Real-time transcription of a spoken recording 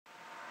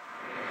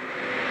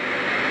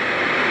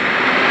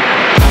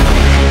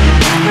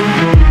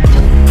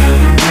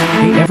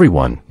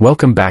everyone,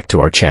 welcome back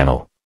to our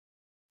channel.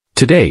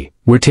 Today,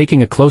 we're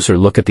taking a closer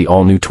look at the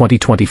all-new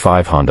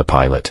 2025 Honda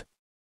Pilot.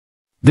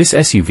 This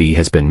SUV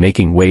has been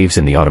making waves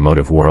in the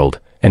automotive world,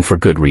 and for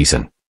good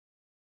reason.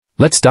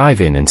 Let's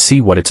dive in and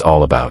see what it's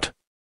all about.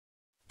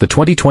 The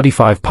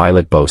 2025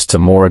 Pilot boasts a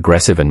more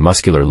aggressive and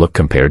muscular look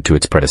compared to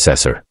its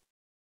predecessor.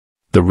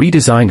 The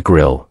redesigned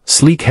grille,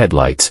 sleek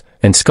headlights,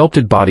 and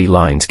sculpted body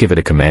lines give it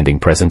a commanding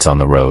presence on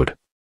the road.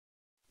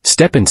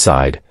 Step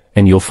inside,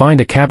 and you'll find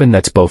a cabin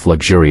that's both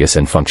luxurious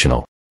and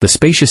functional. The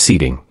spacious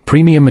seating,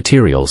 premium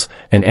materials,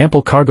 and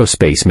ample cargo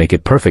space make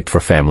it perfect for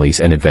families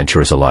and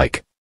adventurers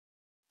alike.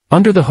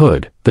 Under the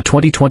hood, the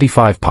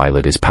 2025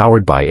 Pilot is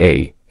powered by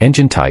a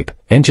engine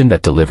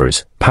that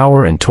delivers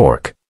power and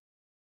torque.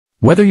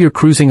 Whether you're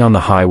cruising on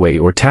the highway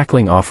or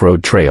tackling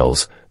off-road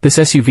trails, this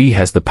SUV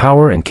has the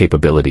power and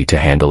capability to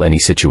handle any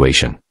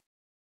situation.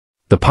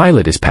 The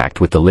Pilot is packed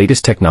with the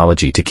latest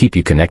technology to keep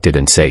you connected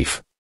and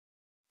safe.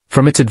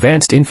 From its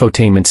advanced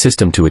infotainment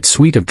system to its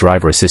suite of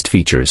driver assist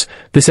features,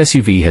 this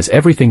SUV has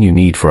everything you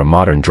need for a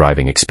modern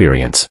driving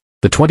experience.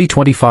 The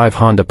 2025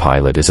 Honda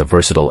Pilot is a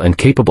versatile and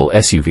capable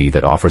SUV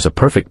that offers a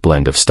perfect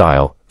blend of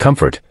style,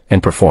 comfort,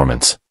 and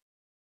performance.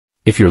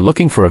 If you're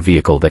looking for a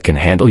vehicle that can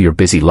handle your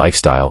busy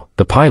lifestyle,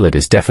 the Pilot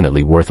is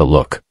definitely worth a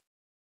look.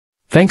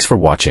 Thanks for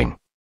watching.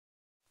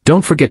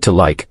 Don't forget to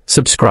like,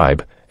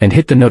 subscribe, and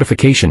hit the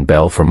notification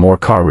bell for more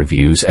car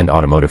reviews and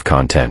automotive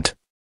content.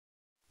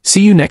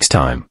 See you next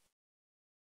time.